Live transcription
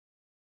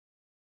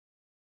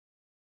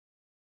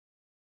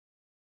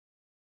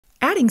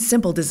Adding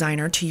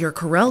SimpleDESGINER to your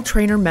Corel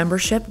Trainer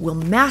membership will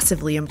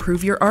massively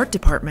improve your art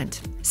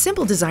department.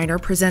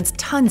 SimpleDESGINER presents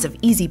tons of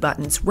easy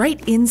buttons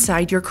right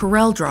inside your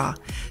CorelDRAW,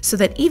 so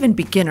that even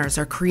beginners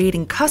are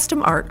creating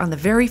custom art on the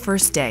very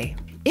first day.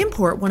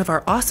 Import one of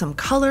our awesome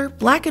color,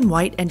 black and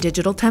white, and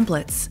digital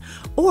templates,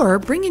 or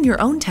bring in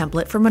your own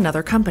template from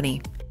another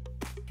company.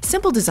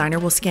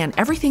 SimpleDESGINER will scan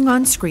everything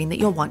on screen that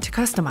you'll want to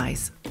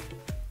customize.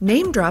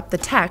 Name drop the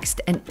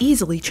text and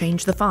easily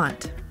change the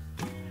font.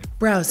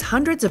 Browse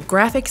hundreds of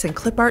graphics and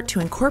clip art to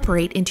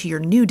incorporate into your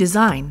new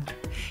design.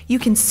 You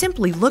can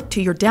simply look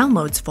to your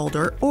Downloads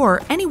folder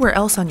or anywhere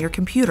else on your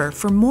computer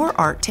for more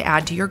art to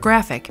add to your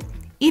graphic,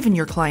 even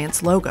your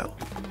client's logo.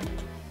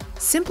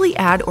 Simply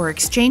add or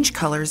exchange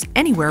colors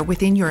anywhere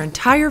within your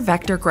entire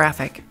vector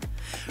graphic.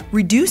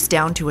 Reduce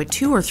down to a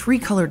 2 or 3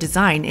 color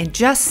design in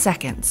just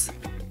seconds.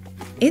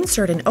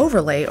 Insert an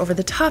overlay over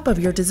the top of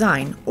your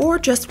design or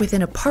just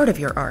within a part of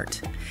your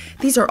art.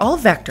 These are all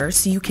vectors,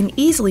 so you can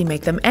easily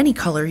make them any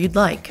color you'd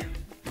like.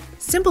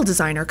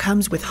 SimpleDESGINER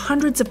comes with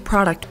hundreds of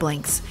product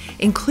blinks,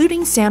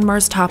 including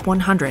Sanmar's Top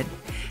 100.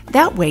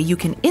 That way you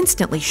can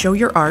instantly show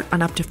your art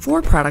on up to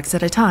 4 products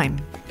at a time.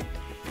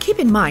 Keep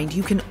in mind,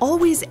 you can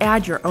always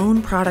add your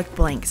own product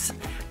blinks.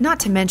 Not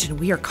to mention,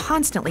 we are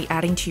constantly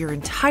adding to your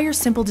entire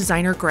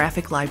SimpleDESGINER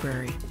graphic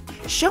library.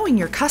 Showing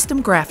your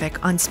custom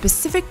graphic on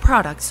specific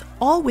products,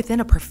 all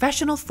within a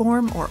professional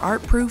form or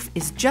art proof,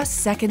 is just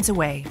seconds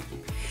away.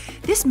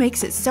 This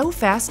makes it so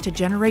fast to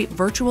generate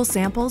virtual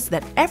samples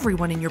that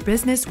everyone in your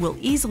business will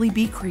easily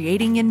be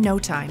creating in no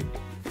time.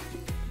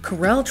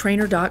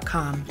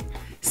 CorelTrainer.com.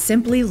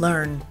 Simply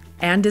learn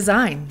and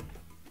design.